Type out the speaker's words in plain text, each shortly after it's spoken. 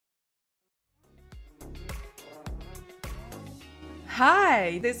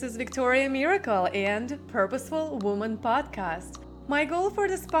Hi, this is Victoria Miracle and Purposeful Woman Podcast. My goal for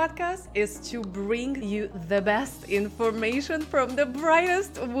this podcast is to bring you the best information from the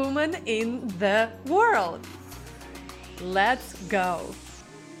brightest woman in the world. Let's go.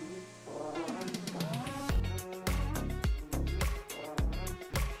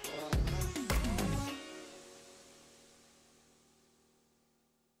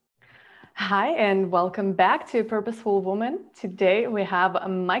 Hi, and welcome back to Purposeful Woman. Today we have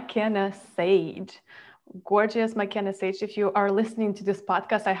McKenna Sage. Gorgeous McKenna Sage. If you are listening to this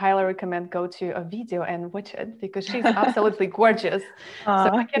podcast, I highly recommend go to a video and watch it because she's absolutely gorgeous.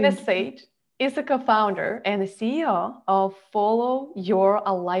 So McKenna Sage is a co-founder and the CEO of Follow Your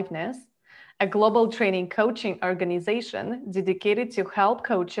Aliveness, a global training coaching organization dedicated to help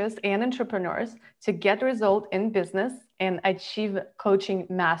coaches and entrepreneurs to get results in business and achieve coaching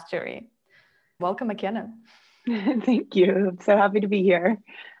mastery. Welcome, McKenna. Thank you. I'm so happy to be here.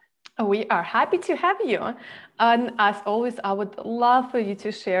 We are happy to have you. And as always, I would love for you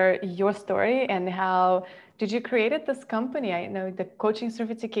to share your story and how did you create this company? I know the coaching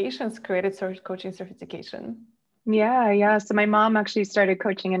certifications, created coaching certification. Yeah. So my mom actually started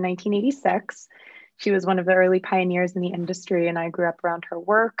coaching in 1986. She was one of the early pioneers in the industry, and I grew up around her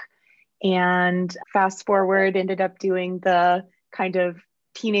work. And fast forward, ended up doing the kind of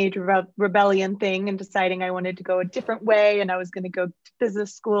teenage rebellion thing and deciding I wanted to go a different way, and I was going to go to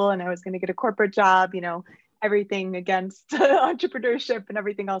business school and I was going to get a corporate job, everything against entrepreneurship and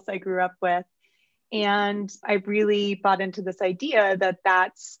everything else I grew up with. And I really bought into this idea that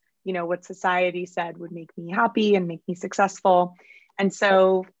that's, what society said would make me happy and make me successful. And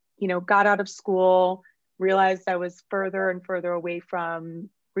so, got out of school, realized I was further and further away from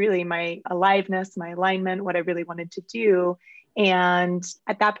really my aliveness, my alignment, what I really wanted to do. And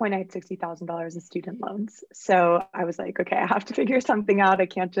at that point, I had $60,000 in student loans. So I was like, okay, I have to figure something out. I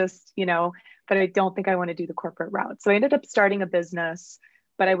can't just, but I don't think I want to do the corporate route. So I ended up starting a business,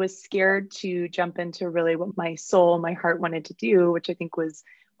 but I was scared to jump into really what my soul, my heart wanted to do, which I think was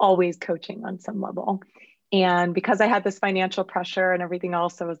always coaching on some level. And because I had this financial pressure and everything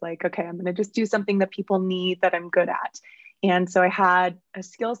else, I was like, okay, I'm going to just do something that people need that I'm good at. And so I had a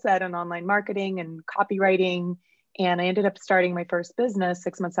skill set in online marketing and copywriting. And I ended up starting my first business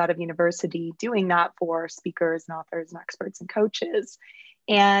 6 months out of university, doing that for speakers and authors and experts and coaches.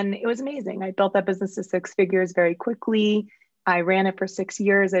 And it was amazing. I built that business to 6 figures very quickly. I ran it for 6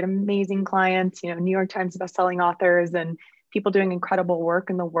 years. I had amazing clients, New York Times bestselling authors and people doing incredible work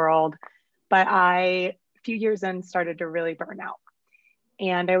in the world. But a few years in, started to really burn out.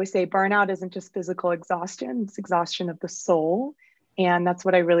 And I always say burnout isn't just physical exhaustion, it's exhaustion of the soul. And that's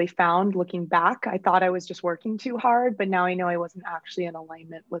what I really found looking back. I thought I was just working too hard, but now I know I wasn't actually in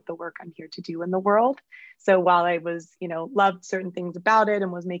alignment with the work I'm here to do in the world. So while I was, loved certain things about it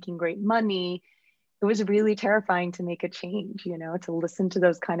and was making great money, it was really terrifying to make a change, to listen to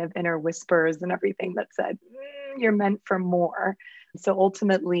those kind of inner whispers and everything that said, you're meant for more. So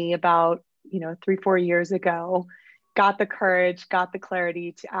ultimately about, 3-4 years ago, got the courage, got the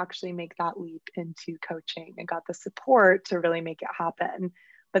clarity to actually make that leap into coaching and got the support to really make it happen.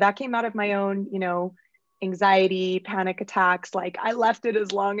 But that came out of my own, anxiety, panic attacks. Like I left it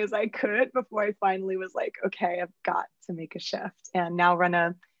as long as I could before I finally was like, okay, I've got to make a shift and now run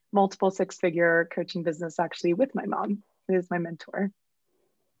a multiple 6-figure coaching business actually with my mom, who is my mentor.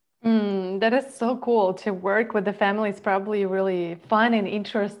 That is so cool to work with the family. It's probably really fun and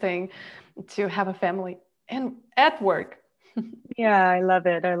interesting to have a family and at work. Yeah, I love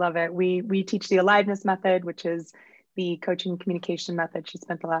it. We teach the aliveness method, which is the coaching communication method she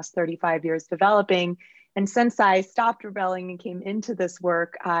spent the last 35 years developing. And since I stopped rebelling and came into this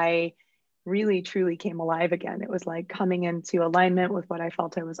work, I really truly came alive again. It was like coming into alignment with what I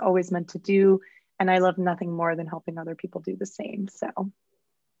felt I was always meant to do. And I love nothing more than helping other people do the same. So.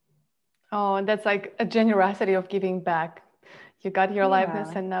 Oh, and that's like a generosity of giving back. You got your aliveness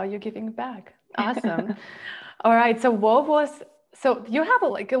and now you're giving back. Awesome. All right. So you have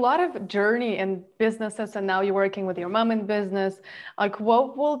a lot of journey in businesses and now you're working with your mom in business. Like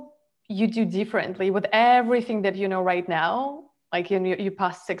what will you do differently with everything that you know right now? Like you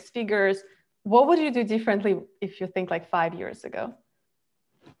passed 6 figures. What would you do differently if you think like 5 years ago?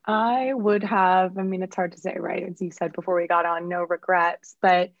 I would have, it's hard to say, right? As you said before we got on, no regrets,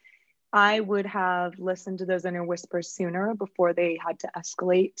 but I would have listened to those inner whispers sooner before they had to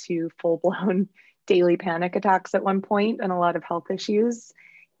escalate to full-blown daily panic attacks at one point and a lot of health issues.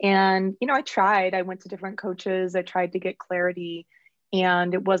 And, I went to different coaches. I tried to get clarity.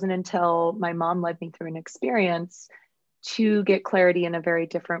 And it wasn't until my mom led me through an experience to get clarity in a very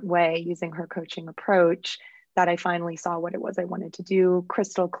different way using her coaching approach that I finally saw what it was I wanted to do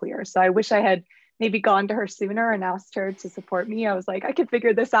crystal clear. So I wish I had maybe gone to her sooner and asked her to support me. I was like, I could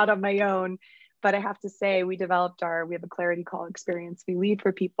figure this out on my own. But I have to say, we have a clarity call experience we lead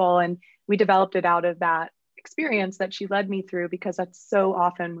for people. And we developed it out of that experience that she led me through, because that's so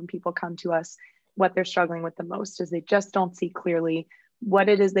often when people come to us, what they're struggling with the most is they just don't see clearly what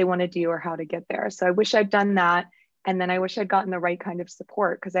it is they want to do or how to get there. So I wish I'd done that. And then I wish I'd gotten the right kind of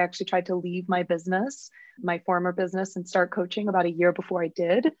support, because I actually tried to leave my business, my former business, and start coaching about a year before I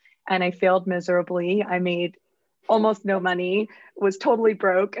did. And I failed miserably. I made almost no money, was totally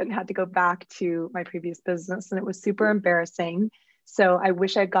broke, and had to go back to my previous business. And it was super embarrassing. So I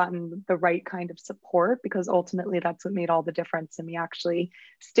wish I'd gotten the right kind of support, because ultimately that's what made all the difference in me actually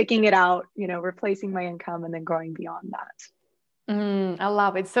sticking it out, replacing my income and then growing beyond that. I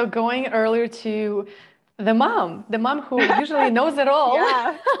love it. So going earlier to the mom who usually knows it all.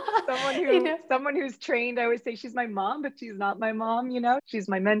 Yeah. Someone who's trained. I always say she's my mom, but she's not my mom. She's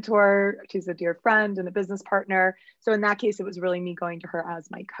my mentor. She's a dear friend and a business partner. So in that case, it was really me going to her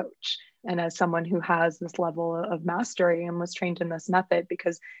as my coach and as someone who has this level of mastery and was trained in this method,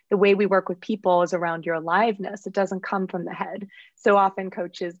 because the way we work with people is around your aliveness. It doesn't come from the head. So often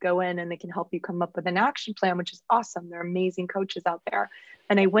coaches go in and they can help you come up with an action plan, which is awesome. There are amazing coaches out there.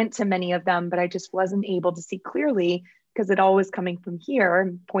 And I went to many of them, but I just wasn't able to see clearly, because it all was coming from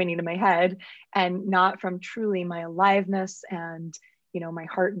here, pointing to my head, and not from truly my aliveness and, my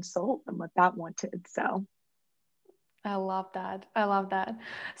heart and soul and what that wanted. So I love that.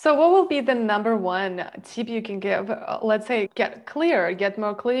 So what will be the number one tip you can give? Let's say get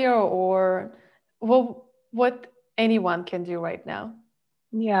more clear, or what anyone can do right now?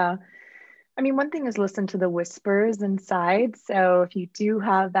 Yeah. I mean, one thing is listen to the whispers inside. So if you do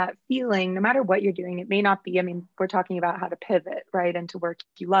have that feeling, no matter what you're doing, it may not be, we're talking about how to pivot, right, into work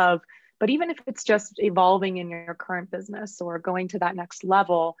you love. But even if it's just evolving in your current business or going to that next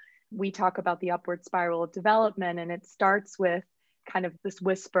level, we talk about the upward spiral of development, and it starts with kind of this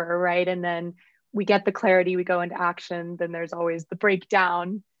whisper, right? And then we get the clarity, we go into action, then there's always the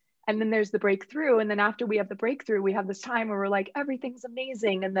breakdown. And then there's the breakthrough. And then after we have the breakthrough, we have this time where we're like, everything's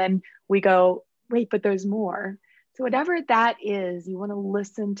amazing. And then we go, wait, but there's more. So whatever that is, you want to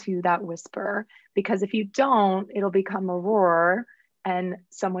listen to that whisper, because if you don't, it'll become a roar. And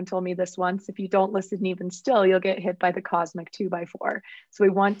someone told me this once, if you don't listen even still, you'll get hit by the cosmic 2x4. So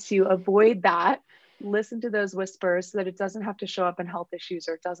we want to avoid that. Listen to those whispers so that it doesn't have to show up in health issues,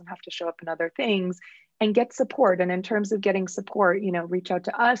 or it doesn't have to show up in other things, and get support. And in terms of getting support, reach out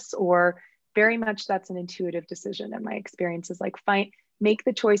to us, or very much that's an intuitive decision. And my experience is like, make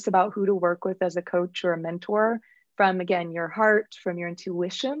the choice about who to work with as a coach or a mentor from, again, your heart, from your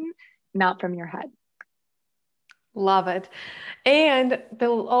intuition, not from your head. Love it. And the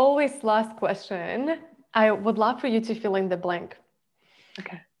always last question, I would love for you to fill in the blank.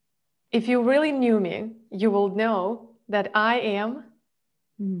 Okay. If you really knew me, you will know that I am.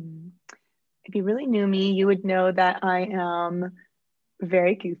 If you really knew me, you would know that I am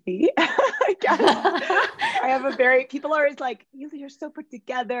very goofy. I guess. People are always like, you're so put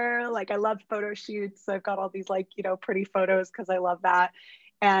together. Like, I love photo shoots. So I've got all these pretty photos because I love that.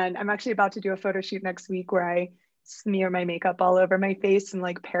 And I'm actually about to do a photo shoot next week where I smear my makeup all over my face and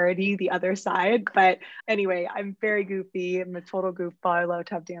parody the other side. But anyway, I'm very goofy. I'm a total goofball. I love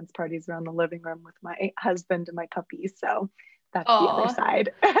to have dance parties around the living room with my husband and my puppies. So that's the other side.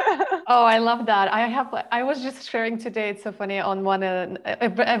 Oh, I love that. I was just sharing today, it's so funny, on one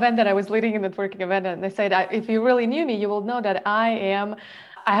event that I was leading, a networking event, and they said, if you really knew me, you will know that I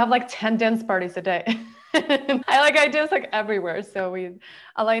have 10 dance parties a day. I dance everywhere. So we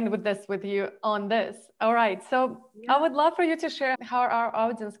aligned with you on this. All right. So yeah. I would love for you to share how our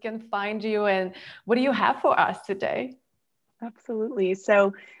audience can find you, and what do you have for us today? Absolutely.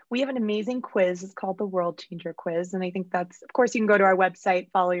 So we have an amazing quiz. It's called the World Changer Quiz. And I think that's, of course, you can go to our website,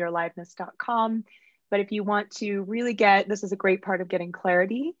 followyouraliveness.com. But if you want to really this is a great part of getting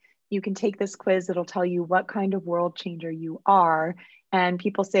clarity. You can take this quiz. It'll tell you what kind of world changer you are. And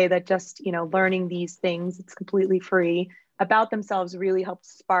people say that just, learning these things, it's completely free, about themselves really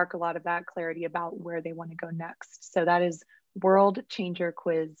helps spark a lot of that clarity about where they want to go next. So that is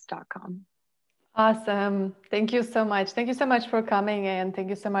worldchangerquiz.com. Awesome. Thank you so much. Thank you so much for coming, and thank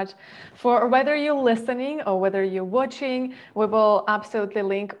you so much for whether you're listening or whether you're watching. We will absolutely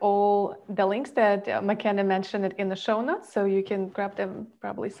link all the links that McKenna mentioned in the show notes, so you can grab them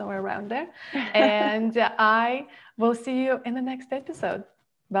probably somewhere around there. And I will see you in the next episode.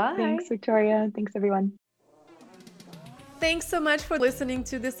 Bye. Thanks, Victoria. Thanks, everyone. Thanks so much for listening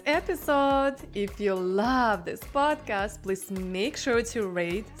to this episode. If you love this podcast, please make sure to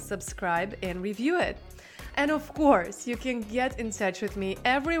rate, subscribe, and review it. And of course, you can get in touch with me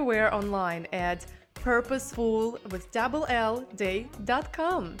everywhere online at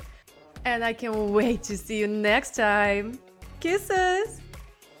purposefulday.com. And I can't wait to see you next time. Kisses!